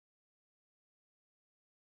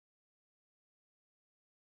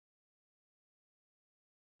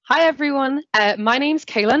Hi everyone, my name's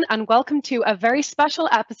Kaylin and welcome to a very special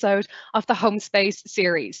episode of the HomeSpace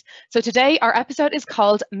series. So today our episode is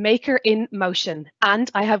called Maker in Motion and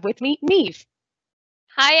I have with me Neve.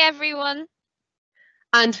 Hi everyone.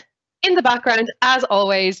 And in the background, as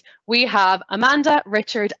always, we have Amanda,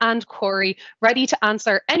 Richard and Corey ready to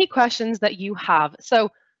answer any questions that you have. So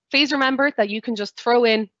please remember that you can just throw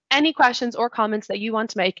in any questions or comments that you want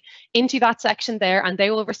to make into that section there and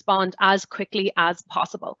they will respond as quickly as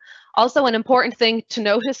possible. Also, an important thing to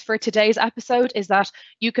notice for today's episode is that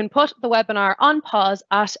you can put the webinar on pause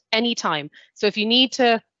at any time. So if you need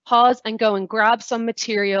to pause and go and grab some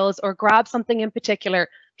materials or grab something in particular,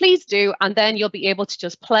 please do, and then you'll be able to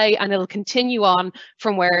just play and it'll continue on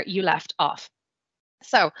from where you left off.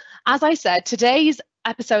 So, as I said, today's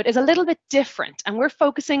episode is a little bit different and we're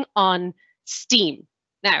focusing on steam.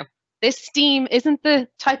 Now, this steam isn't the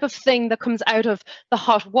type of thing that comes out of the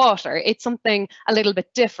hot water. It's something a little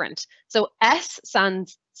bit different. So S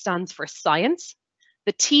stands for science,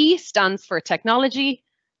 the T stands for technology,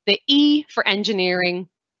 the E for engineering,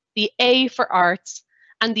 the A for arts,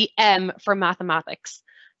 and the M for mathematics.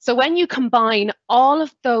 So when you combine all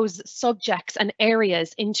of those subjects and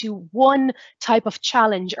areas into one type of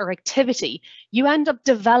challenge or activity, you end up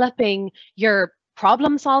developing your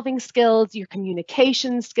problem-solving skills, your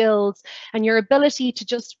communication skills, and your ability to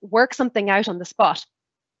just work something out on the spot.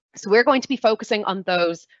 So we're going to be focusing on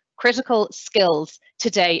those critical skills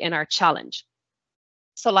today in our challenge.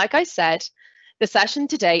 So like I said, the session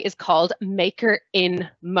today is called Maker in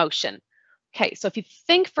Motion. Okay, so if you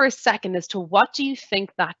think for a second as to what do you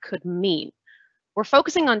think that could mean? We're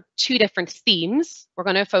focusing on two different themes. We're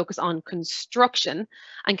going to focus on construction,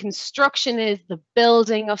 and construction is the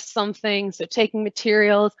building of something, so taking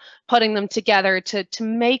materials, putting them together to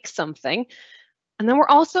make something. And then we're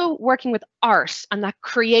also working with art and that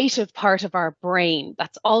creative part of our brain.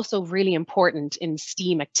 That's also really important in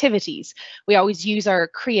STEAM activities. We always use our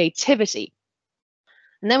creativity.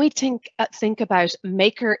 And then we think about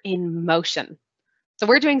maker in motion. So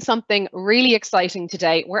we're doing something really exciting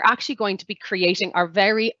today. We're actually going to be creating our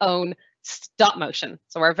very own stop motion.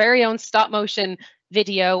 So our very own stop motion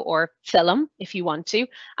video or film, if you want to.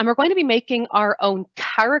 And we're going to be making our own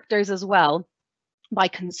characters as well by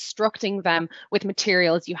constructing them with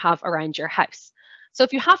materials you have around your house. So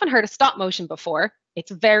if you haven't heard of stop motion before, it's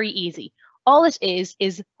very easy. All it is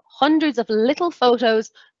hundreds of little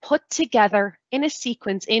photos put together in a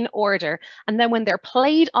sequence in order. And then when they're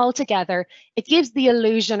played all together, it gives the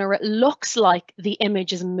illusion or it looks like the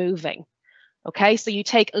image is moving. Okay, so you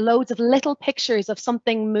take loads of little pictures of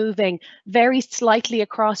something moving very slightly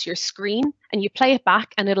across your screen and you play it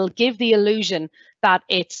back and it'll give the illusion that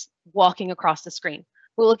it's walking across the screen.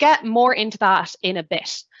 We'll get more into that in a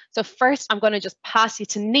bit. So first, I'm going to just pass you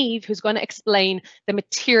to Neve, who's going to explain the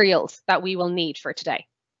materials that we will need for today.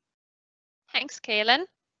 Thanks, Kaylin.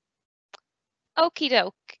 Okie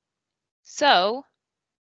doke. So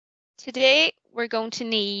today we're going to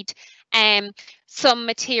need some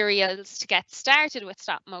materials to get started with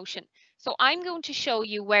stop motion. So I'm going to show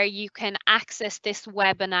you where you can access this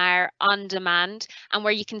webinar on demand and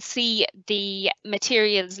where you can see the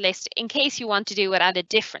materials list in case you want to do it at a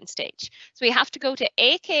different stage. So we have to go to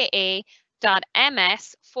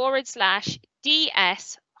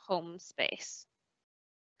aka.ms/DSHomeSpace.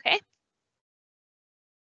 Okay.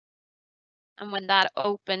 And when that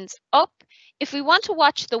opens up, if we want to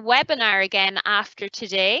watch the webinar again after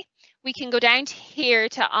today, we can go down here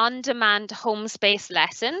to on-demand HomeSpace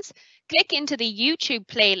lessons, click into the YouTube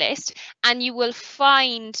playlist, and you will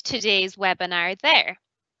find today's webinar there.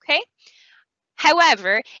 Okay.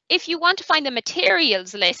 However, if you want to find the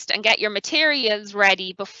materials list and get your materials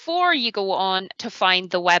ready before you go on to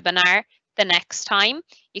find the webinar the next time,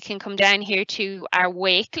 you can come down here to our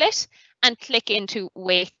Wakelet and click into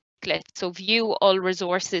Wakelet. So view all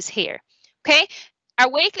resources here. Okay, our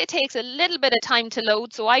Wakelet takes a little bit of time to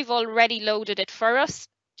load, so I've already loaded it for us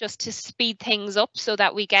just to speed things up so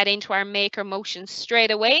that we get into our maker motion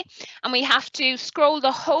straight away. And we have to scroll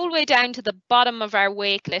the whole way down to the bottom of our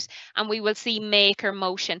Wakelet and we will see maker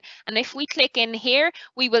motion. And if we click in here,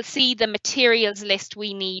 we will see the materials list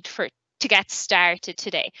we need to get started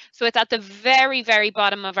today. So it's at the very, very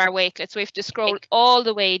bottom of our Wakelet. So we have to scroll all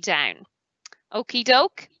the way down. Okie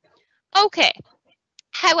doke. Okay,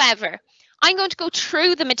 however, I'm going to go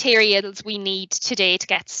through the materials we need today to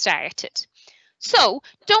get started. So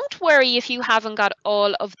don't worry if you haven't got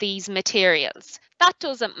all of these materials. That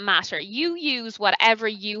doesn't matter. You use whatever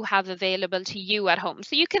you have available to you at home,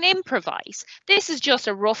 so you can improvise. This is just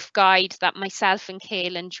a rough guide that myself and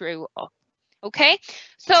Kaylin drew up. Okay,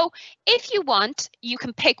 so if you want, you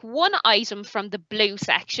can pick one item from the blue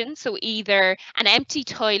section, so either an empty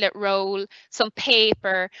toilet roll, some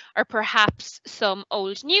paper, or perhaps some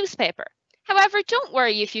old newspaper. However, don't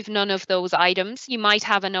worry if you've none of those items. You might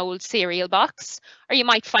have an old cereal box, or you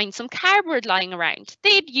might find some cardboard lying around.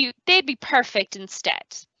 They'd be perfect instead.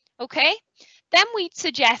 Okay, then we'd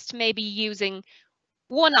suggest maybe using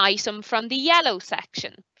one item from the yellow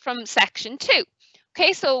section, from section 2.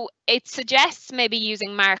 Okay, so it suggests maybe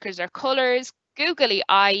using markers or colours, googly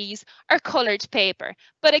eyes, or coloured paper.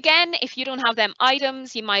 But again, if you don't have them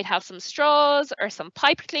items, you might have some straws or some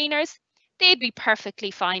pipe cleaners. They'd be perfectly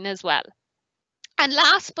fine as well. And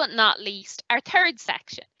last but not least, our third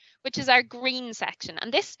section, which is our green section.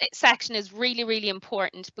 And this section is really, really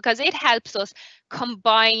important because it helps us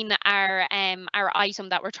combine our item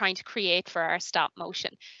that we're trying to create for our stop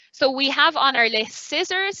motion. So we have on our list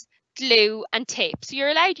scissors, glue, and tape. So you're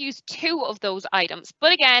allowed to use 2 of those items.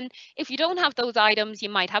 But again, if you don't have those items, you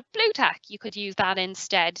might have blue tack. You could use that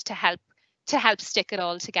instead to help stick it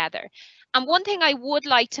all together. And one thing I would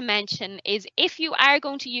like to mention is if you are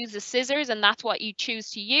going to use the scissors and that's what you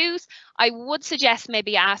choose to use, I would suggest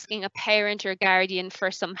maybe asking a parent or guardian for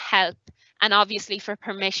some help and obviously for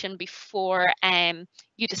permission before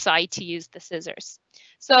you decide to use the scissors.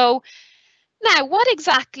 So now, what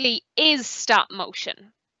exactly is stop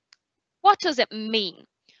motion? What does it mean?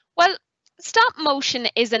 Well, stop motion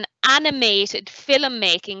is an animated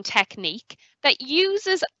filmmaking technique that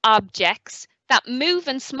uses objects that move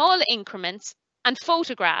in small increments and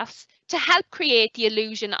photographs to help create the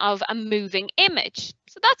illusion of a moving image.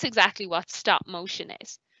 So that's exactly what stop motion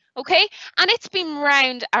is. Okay, and it's been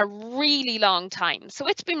around a really long time. So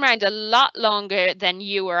it's been around a lot longer than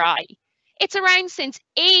you or I. It's around since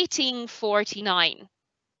 1849.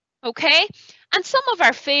 Okay, and some of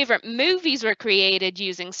our favorite movies were created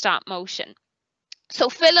using stop motion. So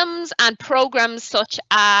films and programs such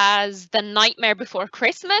as The Nightmare Before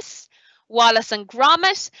Christmas, Wallace and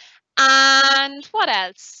Gromit, and what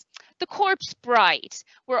else? The Corpse Bride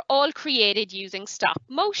were all created using stop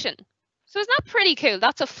motion. So isn't that pretty cool?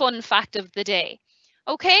 That's a fun fact of the day.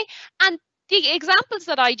 Okay, and the examples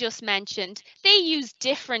that I just mentioned, they use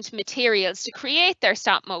different materials to create their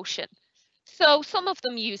stop motion. So some of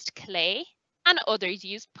them used clay and others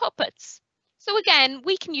used puppets. So again,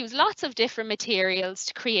 we can use lots of different materials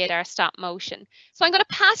to create our stop motion. So I'm going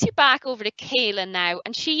to pass you back over to Kayla now,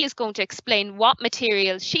 and she is going to explain what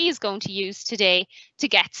materials she is going to use today to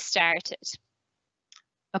get started.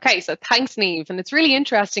 Okay, so thanks, Niamh. And it's really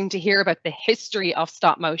interesting to hear about the history of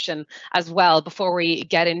stop motion as well before we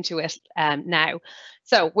get into it now.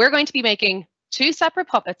 So we're going to be making 2 separate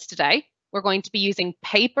puppets today. We're going to be using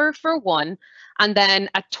paper for one, and then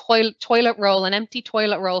a toilet roll, an empty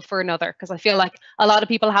toilet roll for another, because I feel like a lot of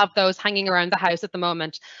people have those hanging around the house at the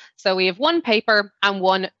moment. So we have 1 paper and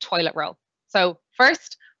 1 toilet roll. So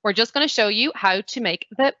first, we're just going to show you how to make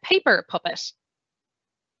the paper puppet.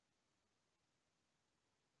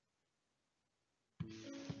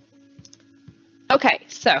 Okay,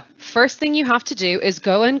 so first thing you have to do is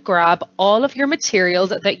go and grab all of your materials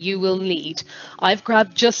that you will need. I've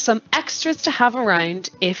grabbed just some extras to have around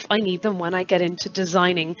if I need them when I get into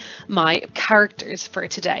designing my characters for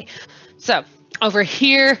today. So over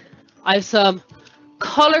here, I have some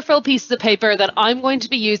colorful pieces of paper that I'm going to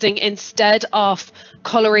be using instead of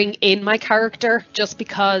coloring in my character, just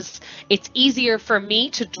because it's easier for me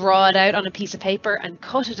to draw it out on a piece of paper and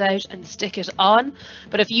cut it out and stick it on.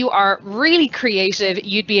 But if you are really creative,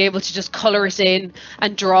 you'd be able to just color it in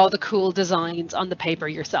and draw the cool designs on the paper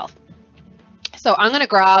yourself. So I'm going to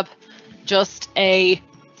grab just a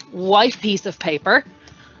white piece of paper,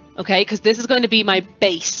 okay, because this is going to be my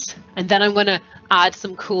base, and then I'm going to add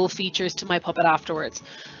some cool features to my puppet afterwards.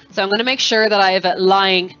 So I'm going to make sure that I have it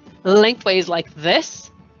lying lengthways like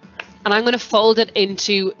this, and I'm going to fold it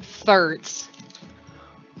into thirds.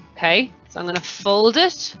 Okay, so I'm going to fold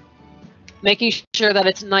it, making sure that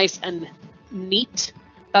it's nice and neat.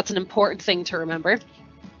 That's an important thing to remember.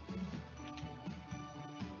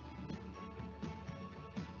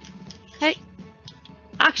 Okay.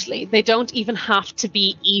 Actually, they don't even have to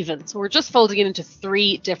be even. So we're just folding it into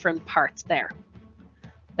 3 different parts there.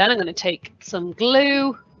 Then I'm going to take some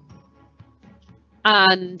glue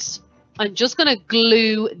and I'm just going to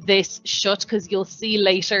glue this shut because you'll see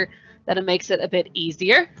later that it makes it a bit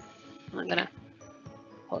easier. I'm going to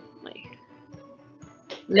put my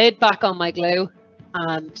lid back on my glue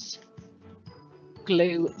and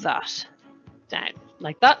glue that down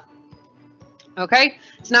like that. Okay,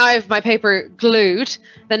 so now I have my paper glued.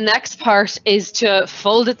 The next part is to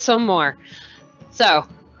fold it some more. So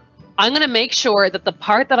I'm going to make sure that the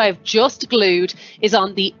part that I've just glued is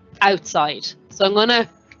on the outside. So I'm going to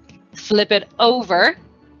flip it over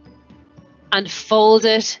and fold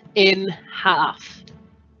it in half.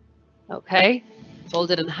 Okay, fold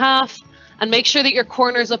it in half and make sure that your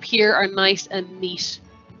corners up here are nice and neat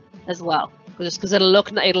as well, just because it'll look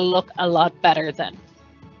a lot better then.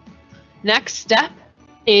 Next step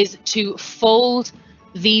is to fold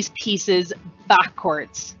these pieces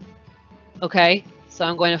backwards. Okay, so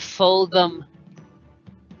I'm going to fold them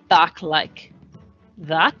back like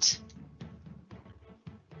that.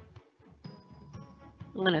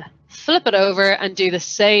 I'm going to flip it over and do the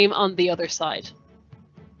same on the other side.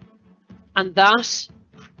 And that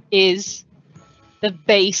is the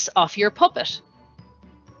base of your puppet.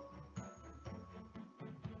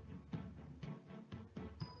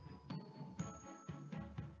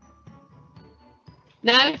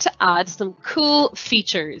 Now to add some cool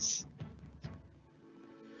features.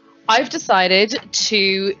 I've decided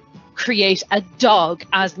to create a dog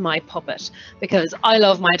as my puppet because I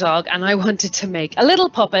love my dog and I wanted to make a little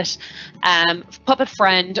puppet, puppet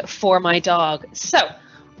friend for my dog. So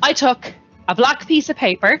I took a black piece of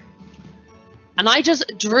paper and I just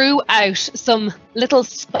drew out some little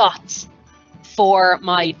spots for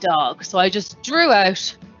my dog. So I just drew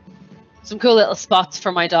out some cool little spots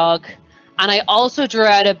for my dog. And I also drew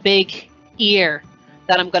out a big ear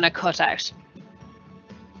that I'm going to cut out.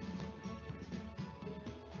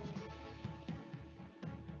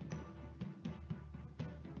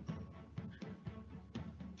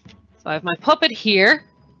 So I have my puppet here.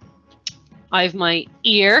 I have my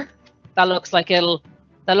ear. That looks like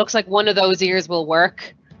one of those ears will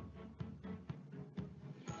work.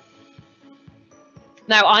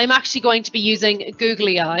 Now I'm actually going to be using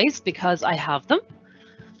googly eyes because I have them.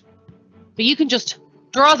 But you can just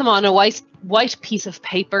draw them on a white piece of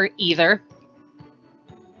paper either.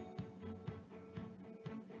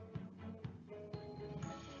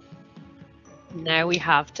 Now we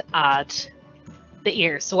have to add the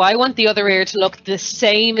ear. So I want the other ear to look the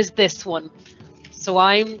same as this one. So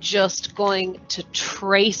I'm just going to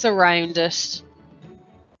trace around it. So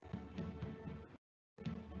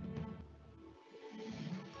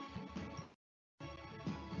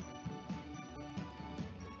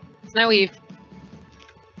now we've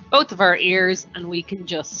both of our ears and we can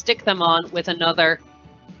just stick them on with another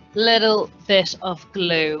little bit of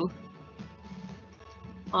glue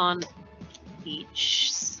on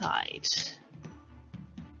each side.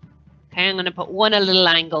 Okay, I'm going to put one at a little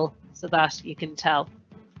angle so that you can tell.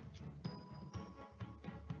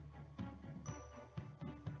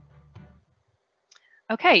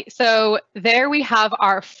 Okay, so there we have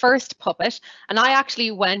our first puppet, and I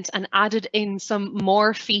actually went and added in some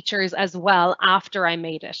more features as well after I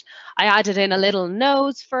made it. I added in a little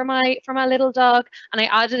nose for my little dog, and I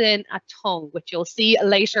added in a tongue, which you'll see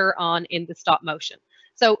later on in the stop motion.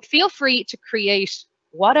 So feel free to create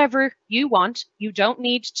whatever you want. You don't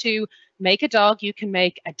need to make a dog. You can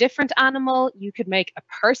make a different animal. You could make a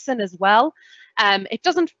person as well. It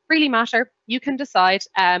doesn't really matter. You can decide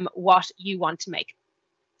what you want to make.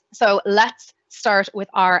 So let's start with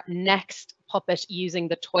our next puppet using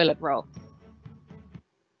the toilet roll.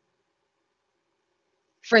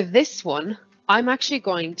 For this one, I'm actually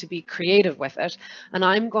going to be creative with it, and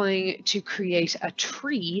I'm going to create a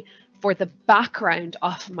tree for the background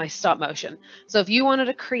of my stop motion. So if you wanted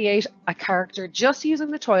to create a character just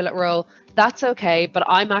using the toilet roll, that's okay, but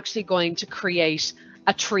I'm actually going to create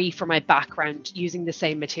a tree for my background using the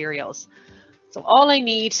same materials. So all I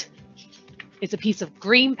need is a piece of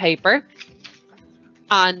green paper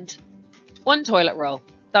and one toilet roll.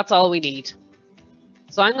 That's all we need.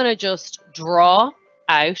 So I'm going to just draw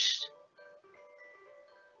out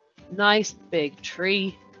a nice big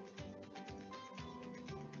tree.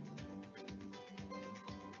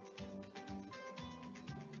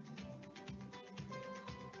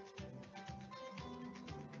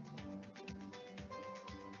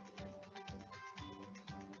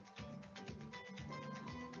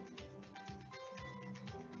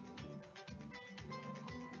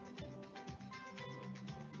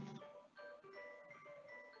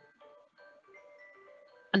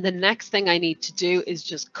 And the next thing I need to do is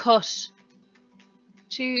just cut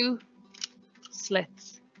 2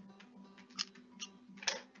 slits.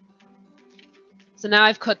 So now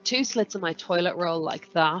I've cut 2 slits in my toilet roll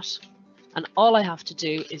like that. And all I have to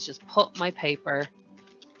do is just put my paper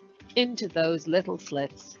into those little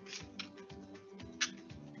slits.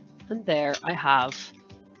 And there I have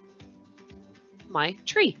my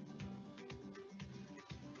tree.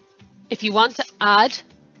 If you want to add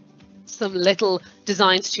some little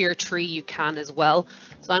designs to your tree, you can as well.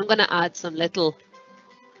 So I'm going to add some little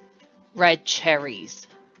red cherries.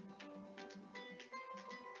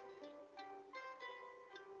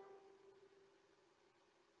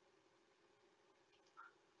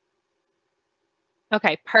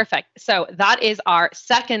 Okay, perfect. So that is our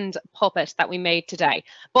second puppet that we made today.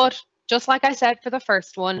 But just like I said for the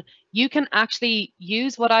first one, you can actually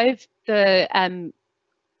use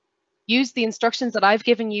use the instructions that I've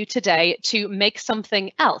given you today to make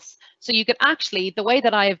something else. So you could actually, the way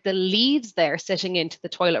that I have the leaves there sitting into the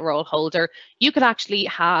toilet roll holder, you could actually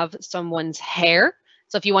have someone's hair.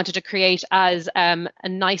 So if you wanted to create as a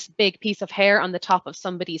nice big piece of hair on the top of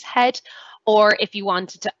somebody's head, or if you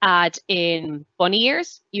wanted to add in bunny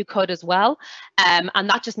ears, you could as well. And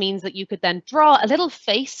that just means that you could then draw a little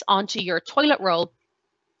face onto your toilet roll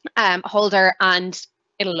holder and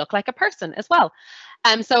it'll look like a person as well.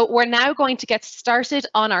 So we're now going to get started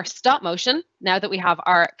on our stop motion now that we have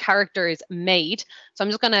our characters made. So I'm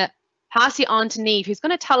just going to pass you on to Neve, who's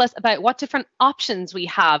going to tell us about what different options we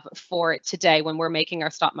have for today when we're making our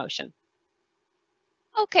stop motion.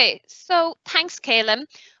 Okay, so thanks, Kaylin.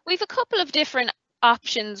 We have a couple of different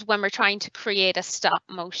options when we're trying to create a stop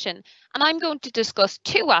motion, and I'm going to discuss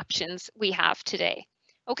two options we have today.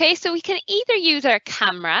 Okay, so we can either use our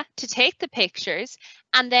camera to take the pictures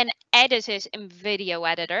and then edit it in Video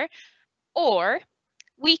Editor, or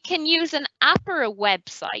we can use an app or a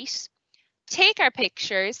website, take our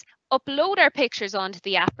pictures, upload our pictures onto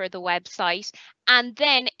the app or the website, and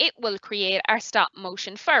then it will create our stop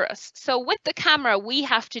motion for us. So with the camera, we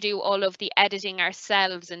have to do all of the editing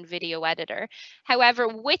ourselves in Video Editor. However,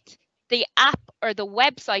 with the app or the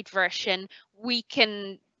website version, we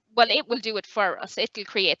can, well, it will do it for us. It will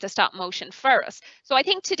create the stop motion for us. So I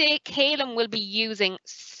think today, Kaylin will be using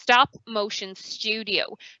Stop Motion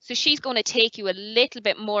Studio. So she's going to take you a little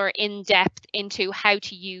bit more in depth into how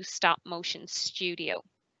to use Stop Motion Studio.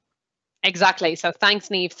 Exactly. So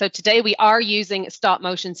thanks, Neve. So today we are using Stop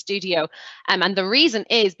Motion Studio. And the reason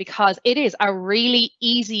is because it is a really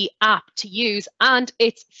easy app to use and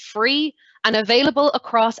it's free and available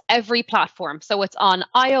across every platform. So it's on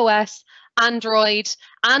iOS, Android,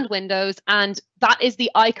 and Windows. And that is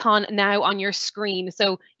the icon now on your screen.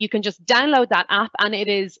 So you can just download that app and it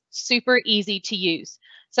is super easy to use.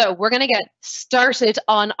 So we're going to get started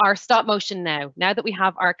on our stop motion now that we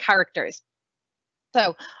have our characters.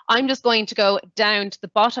 So I'm just going to go down to the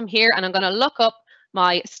bottom here and I'm going to look up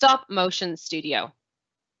my Stop Motion Studio.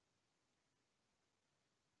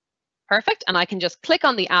 Perfect. And I can just click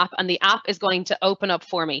on the app and the app is going to open up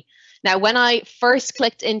for me. Now, when I first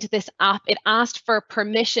clicked into this app, it asked for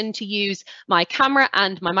permission to use my camera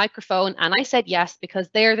and my microphone. And I said yes, because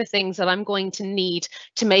they're the things that I'm going to need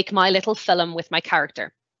to make my little film with my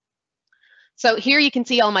character. So here you can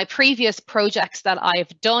see all my previous projects that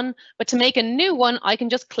I've done, but to make a new one, I can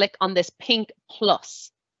just click on this pink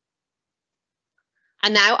plus.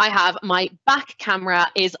 And now I have my back camera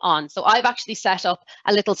is on. So I've actually set up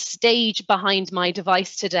a little stage behind my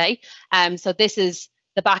device today. So this is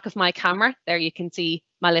the back of my camera. There you can see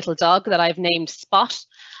my little dog that I've named Spot.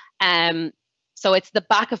 So it's the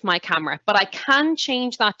back of my camera, but I can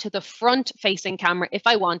change that to the front facing camera if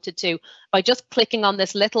I wanted to by just clicking on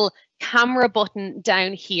this little camera button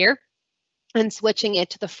down here and switching it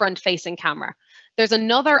to the front facing camera. There's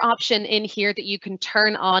another option in here that you can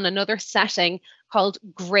turn on, another setting called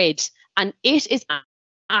grid, and it is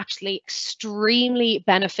actually extremely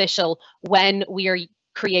beneficial when we are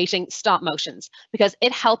creating stop motions because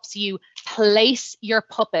it helps you place your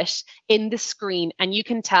puppet in the screen and you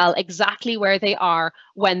can tell exactly where they are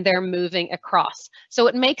when they're moving across. So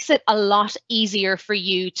it makes it a lot easier for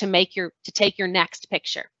you to take your next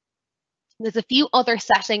picture. There's a few other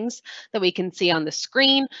settings that we can see on the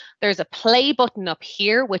screen. There's a play button up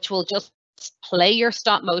here, which will just play your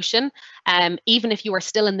stop motion. Even if you are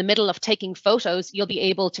still in the middle of taking photos, you'll be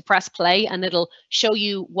able to press play and it'll show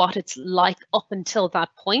you what it's like up until that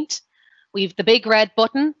point. We've the big red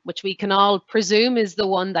button, which we can all presume is the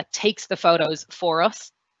one that takes the photos for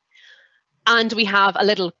us. And we have a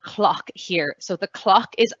little clock here. So the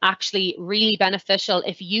clock is actually really beneficial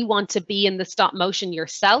if you want to be in the stop motion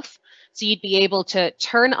yourself. So you'd be able to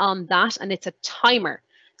turn on that and it's a timer.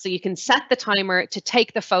 So you can set the timer to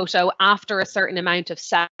take the photo after a certain amount of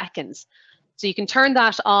seconds. So you can turn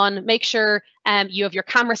that on, make sure you have your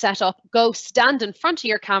camera set up, go stand in front of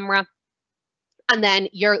your camera, and then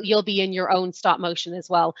you'll be in your own stop motion as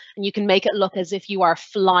well. And you can make it look as if you are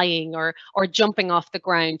flying or jumping off the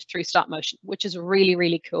ground through stop motion, which is really,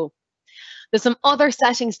 really cool. There's some other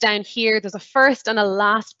settings down here. There's a first and a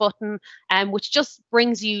last button, which just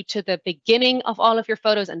brings you to the beginning of all of your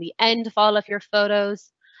photos and the end of all of your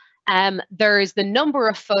photos. There's the number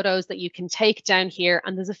of photos that you can take down here,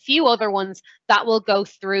 and there's a few other ones that will go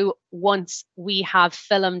through once we have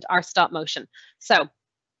filmed our stop motion. So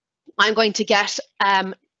I'm going to get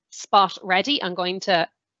Spot ready. I'm going to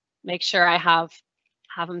make sure I have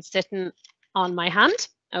him sitting on my hand.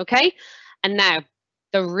 Okay. And now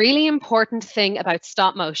the really important thing about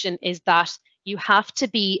stop motion is that you have to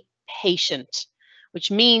be patient,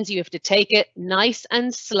 which means you have to take it nice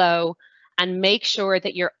and slow and make sure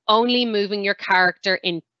that you're only moving your character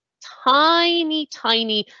in tiny,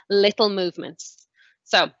 tiny little movements.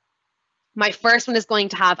 So my first one is going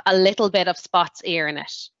to have a little bit of Spot's ear in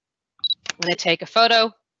it. I'm going to take a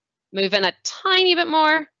photo, move in a tiny bit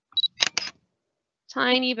more,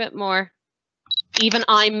 tiny bit more. Even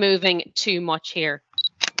I'm moving too much here.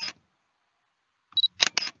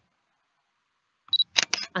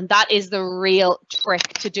 And that is the real trick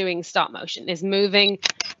to doing stop motion, is moving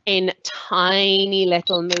in tiny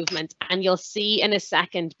little movements. And you'll see in a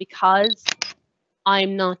second, because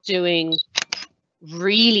I'm not doing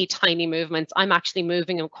really tiny movements, I'm actually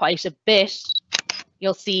moving them quite a bit.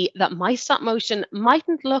 You'll see that my stop motion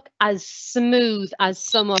mightn't look as smooth as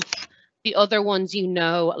some of the other ones, you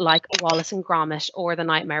know, like Wallace and Gromit or The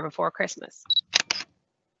Nightmare Before Christmas.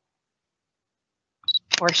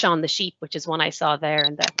 Or Shaun the Sheep, which is one I saw there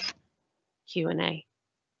in the Q&A.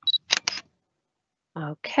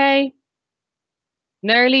 Okay.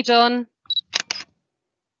 Nearly done.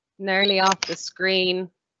 Nearly off the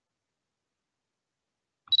screen.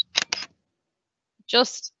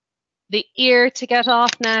 Just the ear to get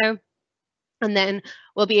off now. And then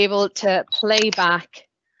we'll be able to play back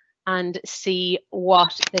and see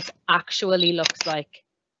what this actually looks like.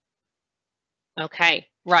 Okay,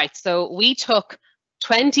 right. So we took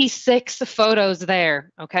 26 photos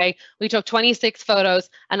there, okay? We took 26 photos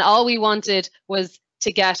and all we wanted was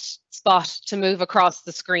to get Spot to move across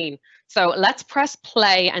the screen. So let's press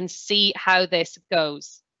play and see how this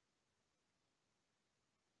goes.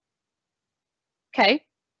 Okay.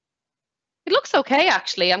 It looks okay,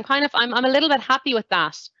 actually. I'm a little bit happy with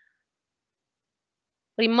that.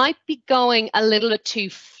 But he might be going a little bit too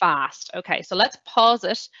fast. Okay, so let's pause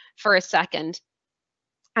it for a second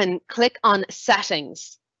and click on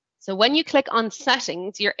settings. So when you click on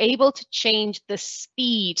settings, you're able to change the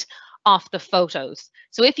speed of the photos.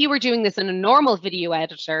 So if you were doing this in a normal video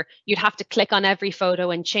editor, you'd have to click on every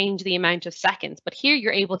photo and change the amount of seconds. But here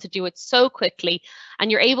you're able to do it so quickly,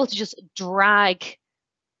 and you're able to just drag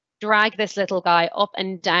this little guy up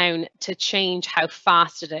and down to change how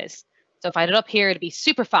fast it is. So if I had it up here, it'd be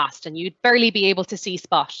super fast and you'd barely be able to see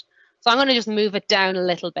Spot. So I'm going to just move it down a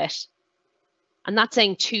little bit. And that's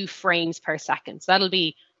saying 2 frames per second. So that'll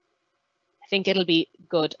be, I think it'll be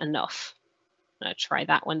good enough. I'm going to try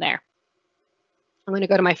that one there. I'm going to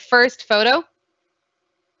go to my first photo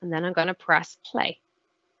and then I'm going to press play.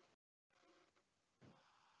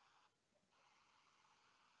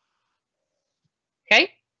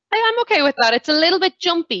 Okay, I'm okay with that. It's a little bit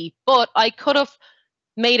jumpy, but I could have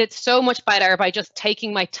made it so much better by just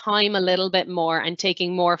taking my time a little bit more and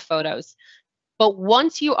taking more photos. But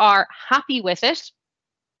once you are happy with it,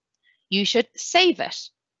 you should save it.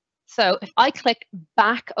 So if I click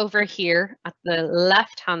back over here at the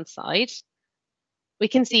left-hand side, we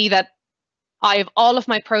can see that I have all of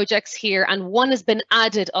my projects here and one has been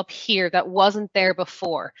added up here that wasn't there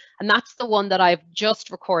before. And that's the one that I've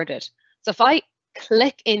just recorded. So if I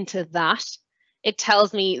click into that, it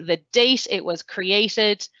tells me the date it was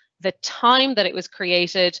created, the time that it was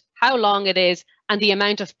created, how long it is, and the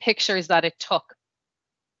amount of pictures that it took.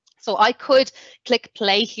 So I could click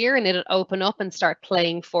play here and it'll open up and start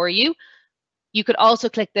playing for you. You could also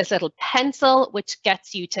click this little pencil, which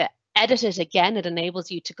gets you to edit it again. It enables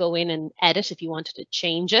you to go in and edit if you wanted to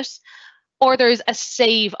change it. Or there's a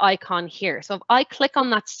save icon here. So if I click on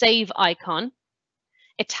that save icon,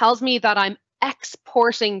 it tells me that I'm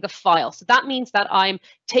exporting the file. So that means that I'm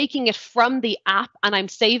taking it from the app and I'm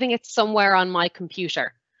saving it somewhere on my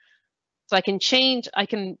computer. So I can change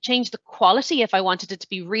the quality if I wanted it to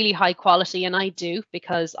be really high quality, and I do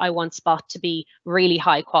because I want Spot to be really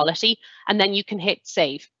high quality. And then you can hit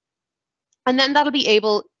save. And then you'll be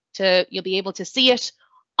able to see it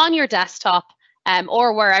on your desktop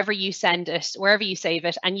or wherever you send it, wherever you save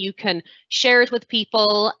it, and you can share it with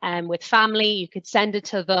people and with family. You could send it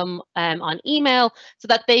to them on email so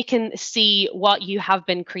that they can see what you have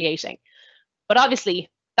been creating. But obviously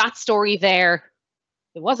that story there,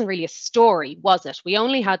 it wasn't really a story, was it? We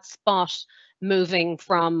only had Spot moving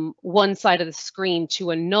from one side of the screen to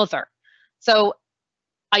another. So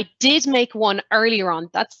I did make one earlier on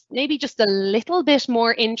that's maybe just a little bit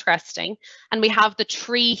more interesting. And we have the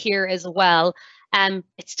tree here as well.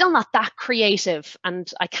 It's still not that creative,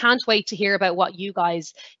 and I can't wait to hear about what you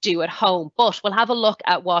guys do at home, but we'll have a look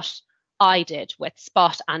at what I did with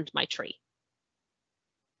Spot and my tree.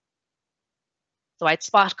 So I had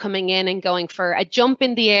Spot coming in and going for a jump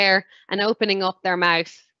in the air and opening up their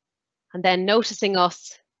mouth, and then noticing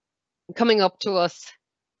us and coming up to us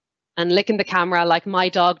and licking the camera like my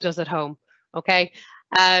dog does at home, okay?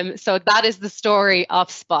 So that is the story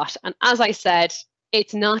of Spot. And as I said,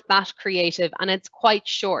 it's not that creative and it's quite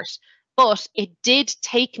short, but it did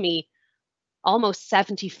take me almost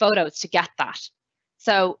 70 photos to get that.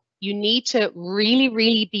 So you need to really,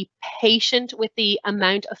 really be patient with the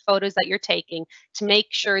amount of photos that you're taking to make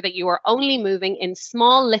sure that you are only moving in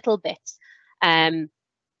small little bits.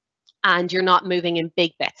 And you're not moving in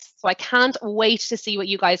big bits. So I can't wait to see what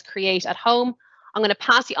you guys create at home. I'm going to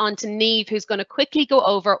pass you on to Niamh, who's going to quickly go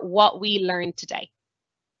over what we learned today.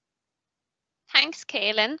 Thanks,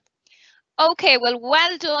 Kaylin. Okay,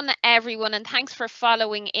 well done, everyone, and thanks for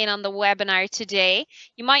following in on the webinar today.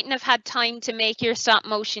 You mightn't have had time to make your stop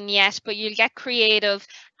motion yet, but you'll get creative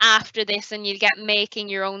after this and you'll get making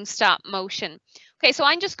your own stop motion. Okay, so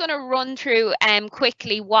I'm just going to run through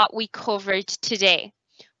quickly what we covered today.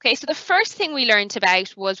 Okay, so the first thing we learned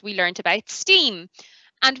about was steam.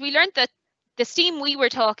 And we learned that the steam we were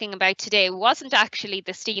talking about today wasn't actually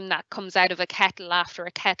the steam that comes out of a kettle after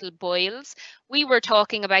a kettle boils. We were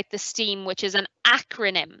talking about the steam, which is an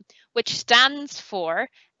acronym, which stands for,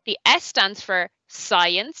 the S stands for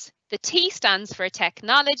science, the T stands for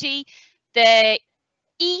technology, the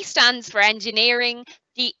E stands for engineering,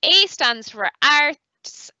 the A stands for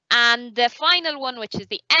arts, and the final one, which is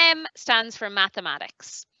the M, stands for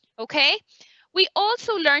mathematics. Okay, we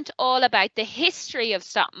also learned all about the history of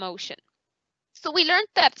stop motion. So we learned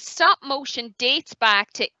that stop motion dates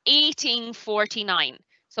back to 1849,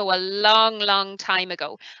 so a long time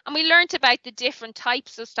ago. And we learned about the different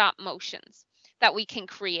types of stop motions that we can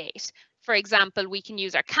create. For example, we can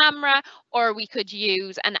use our camera, or we could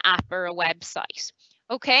use an app or a website.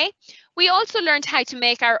 Okay, we also learned how to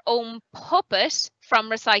make our own puppet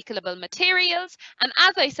from recyclable materials. And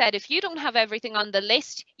as I said, if you don't have everything on the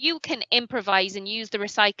list, you can improvise and use the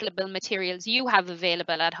recyclable materials you have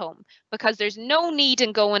available at home, because there's no need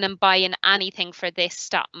in going and buying anything for this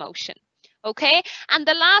stop motion. Okay, and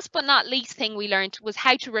the last but not least thing we learned was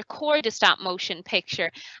how to record a stop motion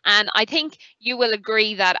picture. And I think you will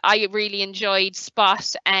agree that I really enjoyed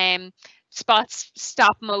Spot's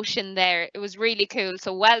stop motion there. It was really cool.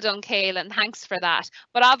 So well done, Kaylin. Thanks for that.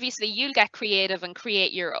 But obviously you'll get creative and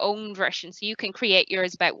create your own version. So you can create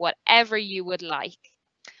yours about whatever you would like.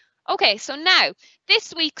 Okay, so now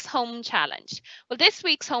this week's home challenge. Well, this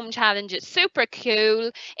week's home challenge is super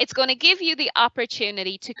cool. It's going to give you the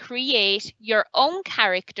opportunity to create your own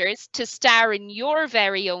characters to star in your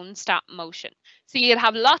very own stop motion. So you'll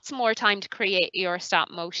have lots more time to create your stop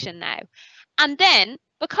motion now. And then,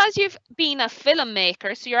 because you've been a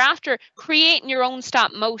filmmaker, so you're after creating your own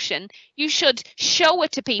stop motion, you should show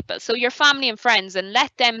it to people, so your family and friends, and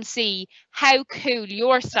let them see how cool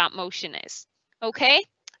your stop motion is. Okay,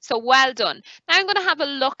 so well done. Now I'm going to have a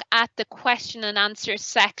look at the question and answer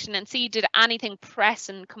section and see did anything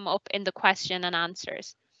pressing come up in the question and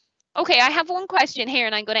answers. Okay, I have one question here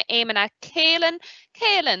and I'm going to aim it at Kaylin.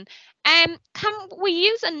 Kaylin, can we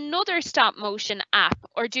use another stop motion app,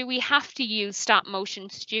 or do we have to use Stop Motion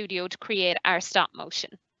Studio to create our stop motion?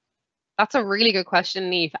 That's a really good question,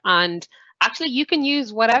 Niamh. And actually, you can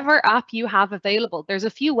use whatever app you have available. There's a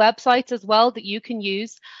few websites as well that you can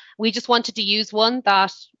use. We just wanted to use one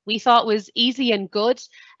that we thought was easy and good,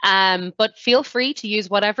 but feel free to use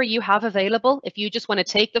whatever you have available. If you just want to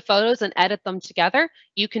take the photos and edit them together,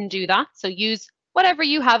 you can do that. So use whatever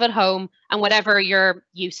you have at home and whatever you're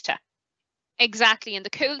used to. Exactly, and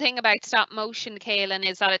the cool thing about stop motion, Kaylin,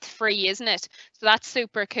 is that it's free, isn't it? So that's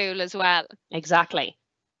super cool as well. Exactly.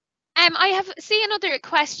 I see another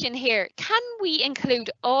question here. Can we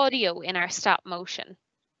include audio in our stop motion?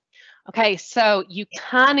 Okay, so you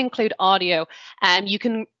can include audio and you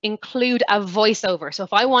can include a voiceover. So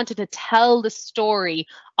if I wanted to tell the story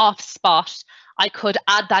off Spot, I could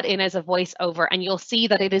add that in as a voiceover, and you'll see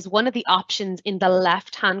that it is one of the options in the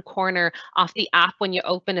left-hand corner of the app. When you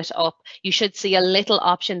open it up, you should see a little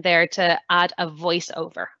option there to add a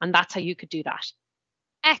voiceover, and that's how you could do that.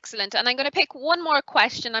 Excellent. And I'm going to pick one more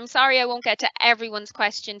question. I'm sorry I won't get to everyone's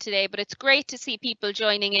question today, but it's great to see people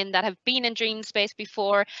joining in that have been in DreamSpace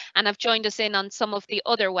before and have joined us in on some of the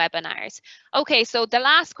other webinars. Okay, so the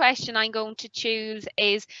last question I'm going to choose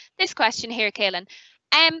is this question here, Kaylin.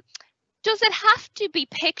 Does it have to be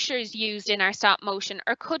pictures used in our stop motion,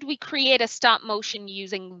 or could we create a stop motion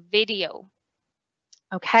using video?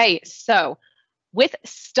 Okay, so with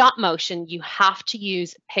stop motion, you have to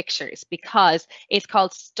use pictures because it's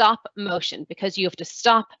called stop motion, because you have to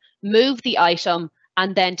stop, move the item,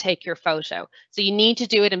 and then take your photo. So you need to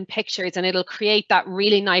do it in pictures, and it'll create that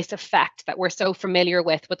really nice effect that we're so familiar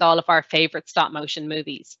with all of our favorite stop motion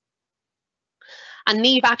movies. And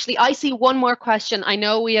Neve, actually, I see one more question. I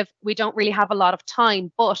know we don't really have a lot of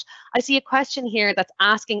time, but I see a question here that's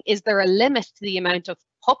asking, is there a limit to the amount of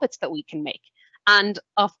puppets that we can make? And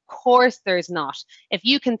of course there's not. If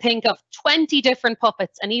you can think of 20 different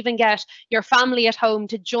puppets and even get your family at home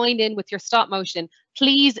to join in with your stop motion,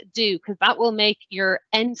 please do, because that will make your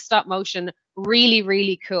end stop motion really,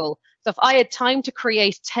 really cool. So if I had time to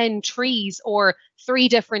create 10 trees or 3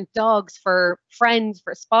 different dogs for friends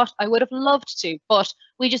for Spot, I would have loved to, but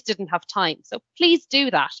we just didn't have time. So please do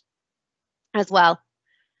that as well.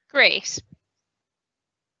 Great.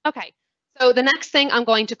 Okay. So the next thing I'm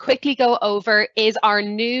going to quickly go over is our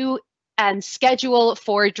new schedule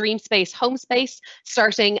for DreamSpace HomeSpace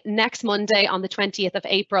starting next Monday on the 20th of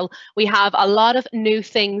April. We have a lot of new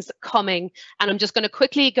things coming, and I'm just going to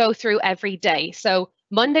quickly go through every day. So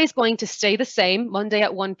Monday's going to stay the same, Monday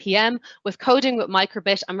at 1 p.m. with Coding with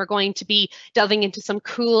Microbit, and we're going to be delving into some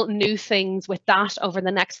cool new things with that over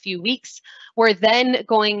the next few weeks. We're then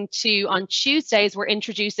going to, on Tuesdays, we're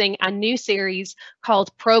introducing a new series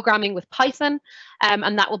called Programming with Python,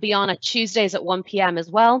 and that will be on at Tuesdays at 1 p.m.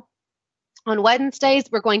 as well. On Wednesdays,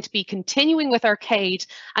 we're going to be continuing with Arcade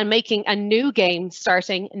and making a new game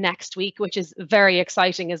starting next week, which is very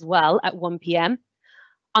exciting as well at 1 p.m.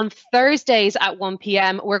 On Thursdays at 1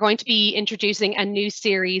 p.m., we're going to be introducing a new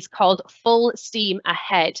series called Full Steam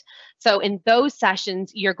Ahead. So in those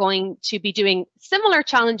sessions, you're going to be doing similar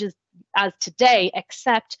challenges as today,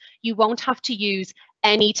 except you won't have to use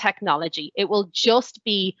any technology. It will just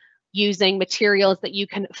be using materials that you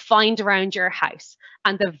can find around your house.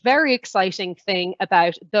 And the very exciting thing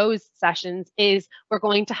about those sessions is we're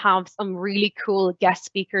going to have some really cool guest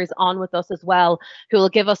speakers on with us as well, who will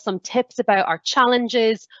give us some tips about our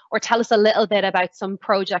challenges or tell us a little bit about some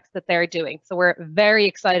projects that they're doing. So we're very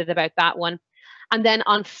excited about that one. And then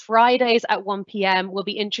on Fridays at 1 p.m., we'll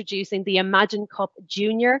be introducing the Imagine Cup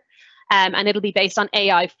Junior, and it'll be based on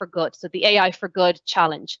AI for Good. So the AI for Good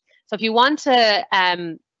challenge. So if you want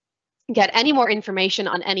to get any more information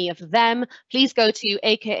on any of them, please go to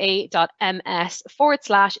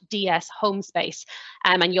aka.ms/DSHomeSpace,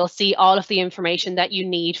 and you'll see all of the information that you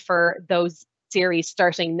need for those series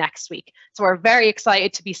starting next week. So we're very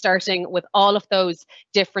excited to be starting with all of those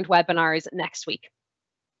different webinars next week.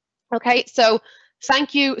 Okay, so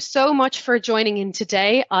thank you so much for joining in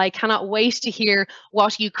today. I cannot wait to hear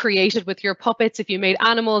what you created with your puppets, if you made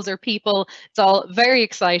animals or people. It's all very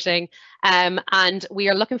exciting. And we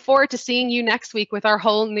are looking forward to seeing you next week with our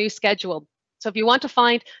whole new schedule. So if you want to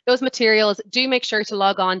find those materials, do make sure to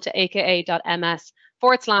log on to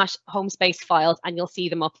aka.ms/homespace files, and you'll see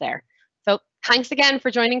them up there. So thanks again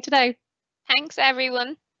for joining today. Thanks,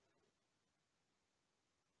 everyone.